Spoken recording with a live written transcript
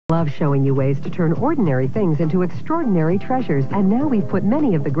Love showing you ways to turn ordinary things into extraordinary treasures, and now we've put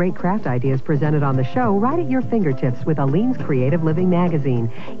many of the great craft ideas presented on the show right at your fingertips with Aleen's Creative Living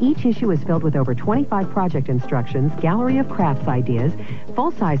magazine. Each issue is filled with over 25 project instructions, gallery of crafts ideas,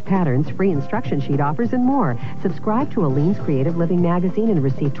 full-size patterns, free instruction sheet offers, and more. Subscribe to Aleen's Creative Living magazine and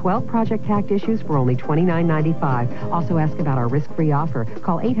receive 12 project-packed issues for only $29.95. Also ask about our risk-free offer.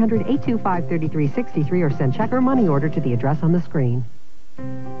 Call 800-825-3363 or send check or money order to the address on the screen.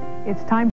 It's time